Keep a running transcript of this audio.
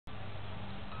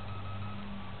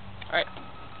Alright.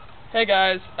 Hey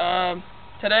guys,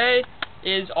 today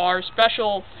is our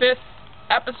special 5th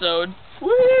episode,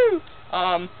 woo!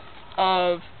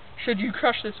 Of Should You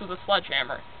Crush This With a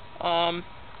Sledgehammer?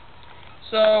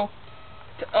 So,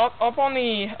 up on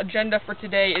the agenda for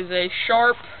today is a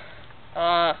sharp,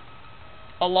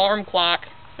 alarm clock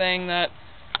thing that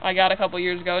I got a couple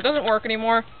years ago. It doesn't work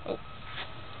anymore. Oh.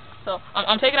 So,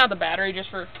 I'm taking out the battery just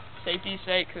for safety's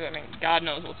sake, because, I mean, God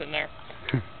knows what's in there.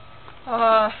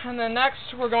 And then next,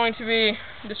 we're going to be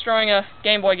destroying a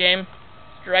Game Boy game,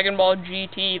 Dragon Ball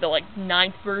GT, the,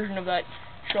 9th version of that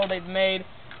show they've made.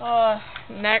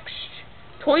 Next,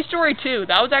 Toy Story 2.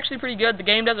 That was actually pretty good. The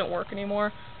game doesn't work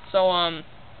anymore, so,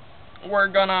 we're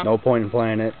gonna... No point in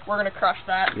playing it. We're gonna crush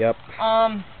that. Yep.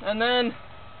 And then,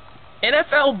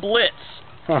 NFL Blitz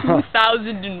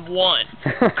 2001.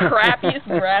 Crappiest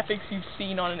graphics you've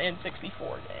seen on an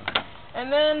N64 game.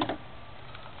 And then,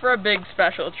 for a big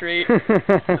special treat,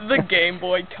 the Game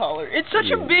Boy Color. It's such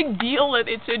a big deal that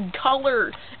it's in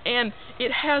color, and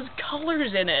it has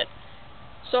colors in it.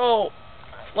 So,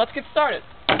 let's get started.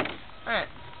 Alright,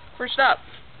 first up.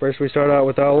 First we start out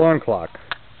with the alarm clock.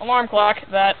 Alarm clock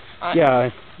that...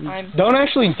 don't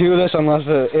actually do this unless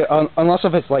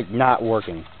if it's, not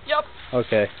working. Yep.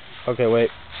 Okay. Okay, wait.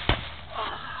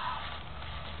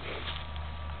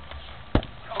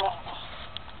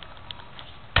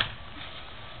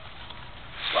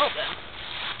 Well then.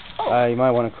 Oh. You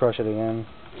might want to crush it again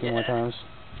a few more times.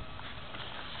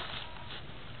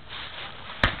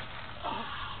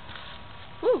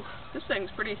 Whew, this thing's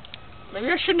pretty... Maybe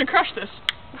I shouldn't have crushed this.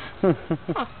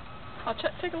 Huh. I'll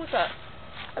take a look at that.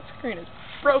 That screen is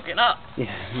broken up.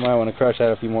 Yeah, you might want to crush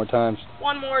that a few more times.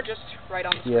 One more, just right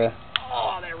on the screen. Yeah.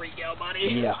 Oh, there we go,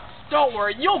 buddy. Yeah. Don't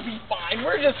worry, you'll be fine.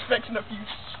 We're just fixing a few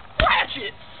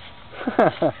scratches.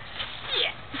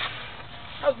 Yeah.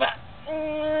 How's that?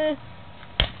 Alright,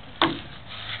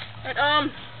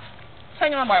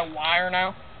 hanging on by a wire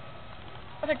now.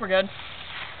 I think we're good.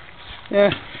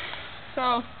 Yeah.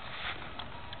 So,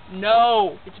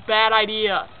 no, it's a bad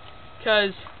idea,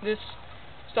 because this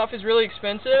stuff is really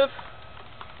expensive.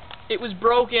 It was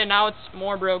broken, now it's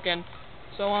more broken.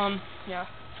 So, yeah.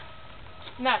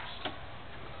 Next,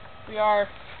 we are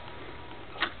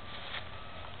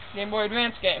Game Boy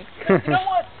Advance game. You know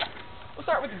what? We'll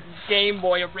start with the Game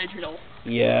Boy original.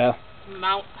 Yeah.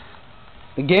 Mount.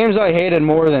 The games I hated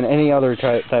more than any other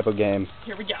type of game.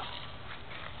 Here we go.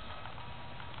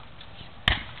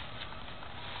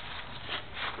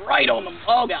 Right on them.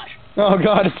 Oh gosh. Oh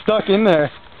god, it's stuck in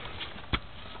there.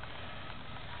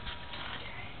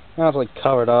 Now it's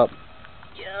covered up.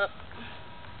 Yep.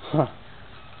 Huh.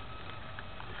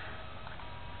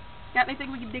 Got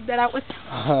anything we can dig that out with?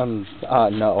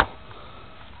 No.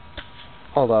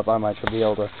 Hold up, I might be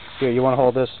able to. Here, you want to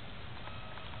hold this?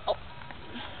 Oh.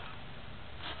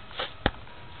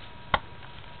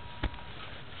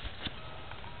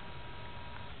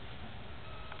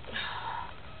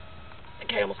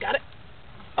 Okay, almost got it.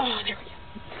 Oh, there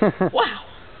we go. Wow.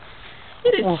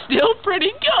 It is still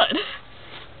pretty good.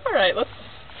 Alright, let's...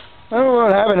 I don't know what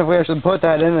would happen if we actually put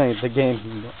that in the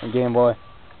Game Boy.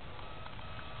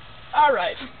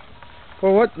 Alright.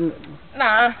 Well, what?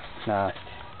 Nah. Nah.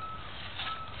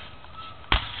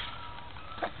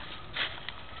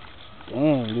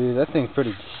 Dang, dude, that thing's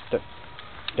pretty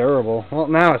durable. Well,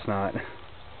 now it's not.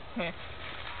 Yeah.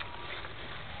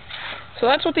 So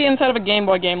that's what the inside of a Game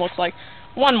Boy game looks like.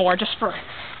 One more, just for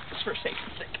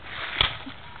safety's sake.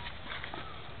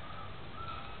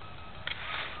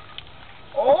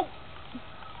 Oh!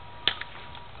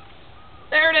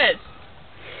 There it is!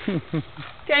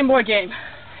 Game Boy game.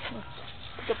 Let's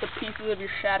pick up the pieces of your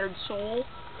shattered soul,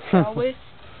 shall we?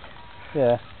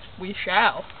 Yeah. We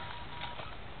shall.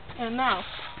 And now,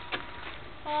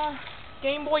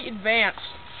 Game Boy Advance.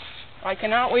 I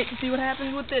cannot wait to see what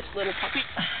happens with this little puppy.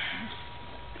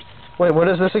 Wait, what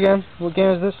is this again? What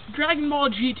game is this? Dragon Ball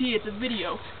GT. It's a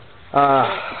video.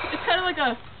 It's kind of like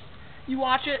a... You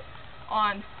watch it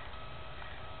on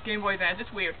Game Boy Advance.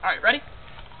 It's weird. Alright, ready?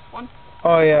 One.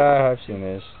 Oh yeah, I've seen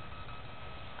this.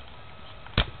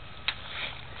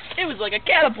 It was like a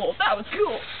catapult. That was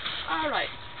cool. Alright,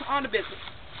 on to business.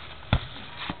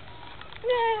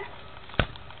 Nah.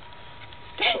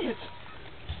 Dang it.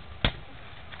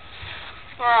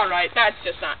 Alright, that's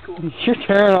just not cool. You're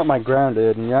tearing up my ground,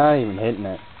 dude, and you're not even hitting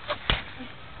it.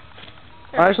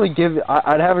 I'd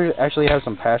actually have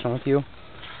some passion with you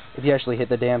if you actually hit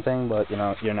the damn thing, but,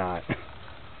 you're not.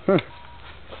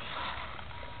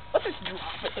 Let's just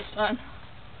drop it this time.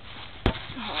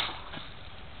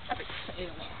 Epic fail.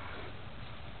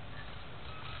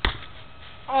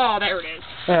 Oh, there it is.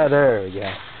 Yeah, there we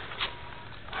go.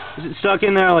 Is it stuck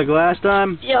in there like last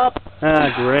time? Yup. Ah,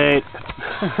 great.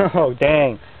 Oh,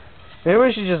 dang. Maybe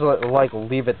we should just like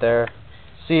leave it there.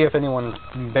 See if anyone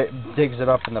digs it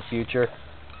up in the future.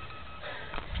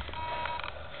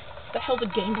 The hell's a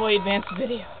Game Boy Advance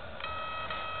video?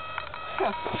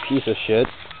 Huh. Piece of shit.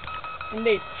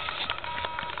 Indeed.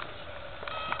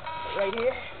 Right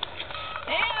here.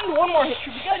 And one more hit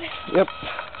should be good. Yep.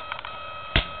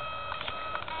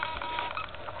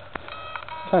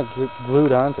 Kind of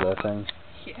glued onto that thing.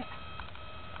 Yeah.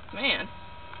 Man.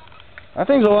 That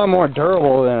thing's a lot more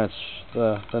durable than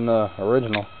than the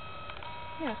original.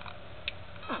 Yeah.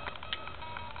 Huh.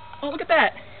 Oh, look at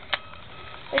that.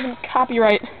 They even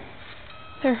copyright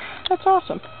there. That's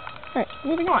awesome. Alright,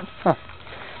 moving on. Huh.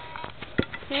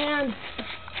 And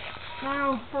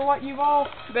now for what you've all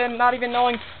been not even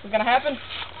knowing was going to happen,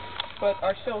 but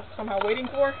are still somehow waiting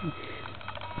for.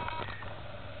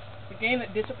 The game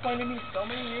that disappointed me so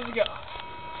many years ago.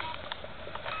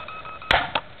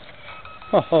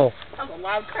 Oh. That was a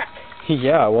loud crack.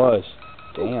 Yeah, it was.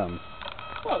 Damn.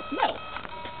 Whoa, it's metal.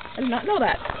 I did not know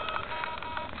that.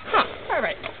 Huh,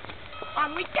 alright.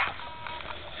 On we go.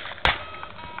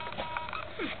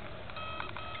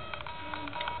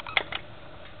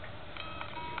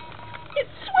 It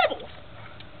swivels.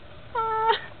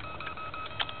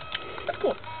 That's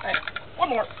cool. Alright, one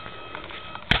more.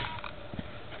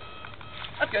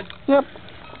 That's good. Yep.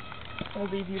 I'll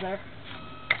leave you there.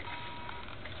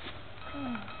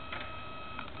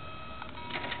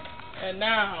 And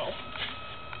now,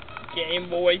 Game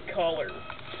Boy Color.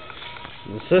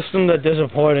 The system that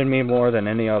disappointed me more than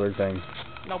any other thing.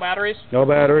 No batteries? No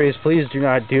batteries. Please do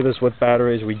not do this with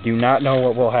batteries. We do not know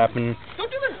what will happen.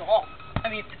 Don't do this at all. I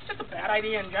mean, it's just a bad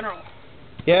idea in general.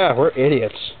 Yeah, we're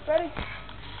idiots. Ready?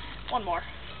 One more.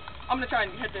 I'm going to try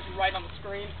and hit this right on the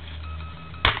screen.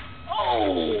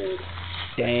 Oh!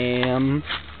 Damn.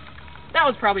 That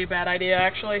was probably a bad idea,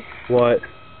 actually. What?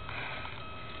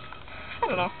 I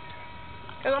don't know.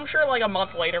 Because I'm sure like a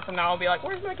month later from now I'll be like,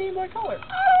 where's my Game Boy Color? I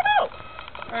don't know!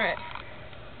 Alright.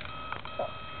 So.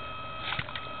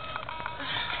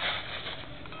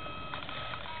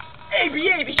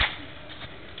 A-B.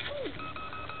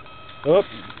 Oop.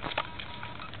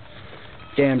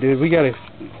 Damn, dude, we gotta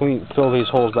fill these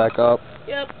holes back up.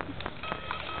 Yep.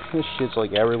 This shit's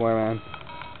like everywhere, man.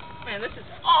 Man, this is...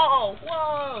 Oh!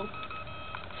 Whoa!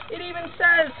 It even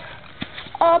says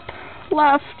up,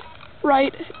 left,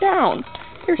 right, down.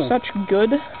 You're such good.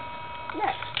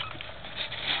 Yes.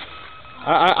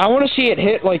 I want to see it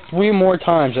hit like 3 more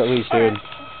times at least, dude. Right.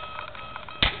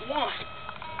 1.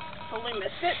 Only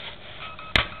missed it.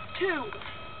 2.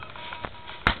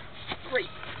 3.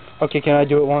 Okay, can I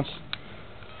do it once?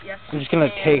 Yes. I'm just gonna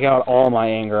take out all my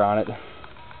anger on it.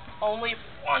 Only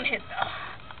 1 hit though.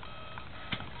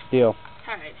 Deal.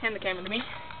 Alright, hand the camera to me.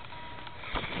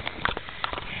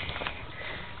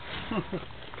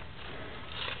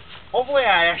 Hopefully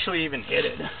I actually even hit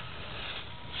it.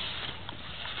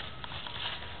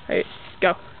 Alright,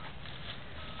 go.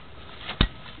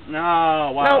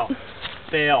 No, wow. Nope.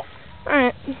 Fail.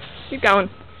 Alright, keep going.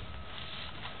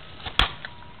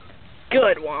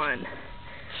 Good one.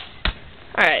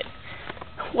 Alright.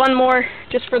 One more,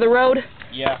 just for the road.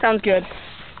 Yeah. Sounds good.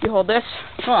 You hold this.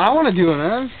 Oh, I want to do it,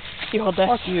 man. You hold this.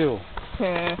 Fuck you.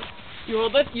 You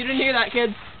hold this. You didn't hear that,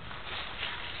 kid.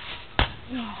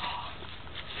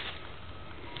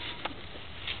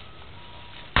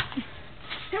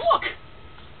 Hey, look!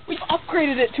 We've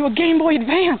upgraded it to a Game Boy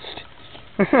Advanced!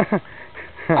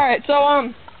 Alright,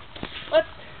 so, let's,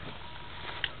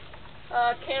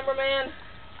 cameraman,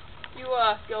 you,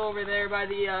 go over there by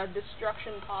the,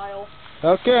 destruction pile.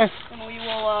 Okay. And we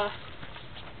will, oh,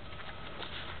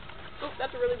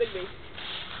 that's a really big bee.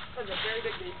 That's a very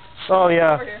big bee. Oh,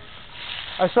 yeah. Over here.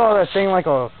 I saw that thing like a...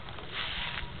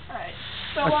 Alright.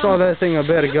 So, I saw that thing a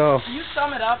bit ago. You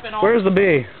sum it up and all. Where's the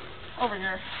bee? Over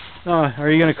here. Oh, are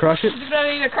you gonna crush it? Is it gonna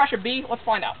either crush a bee? Let's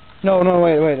find out. No,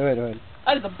 wait.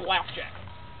 That is a blackjack.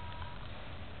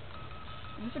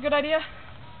 Is this a good idea?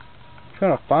 I'm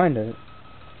trying to find it.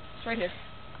 It's right here.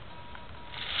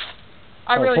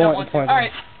 I really don't want to.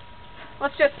 Alright.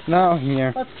 Let's just... No,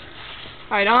 here.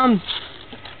 Alright,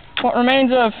 what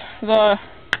remains of the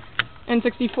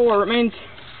N64 remains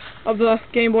of the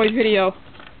Game Boy video.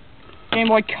 Game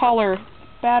Boy Color.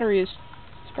 Battery is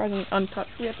surprisingly untouched.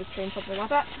 We have to change something like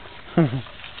that.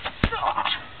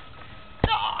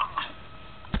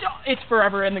 It's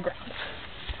forever in the ground.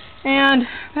 And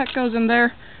that goes in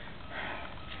there.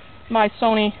 My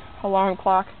Sony alarm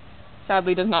clock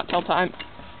sadly does not tell time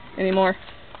anymore.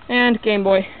 And Game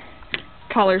Boy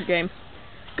Colors game.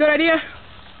 Good idea?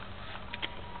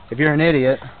 If you're an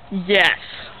idiot. Yes.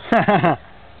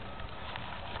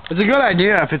 It's a good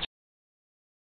idea if it's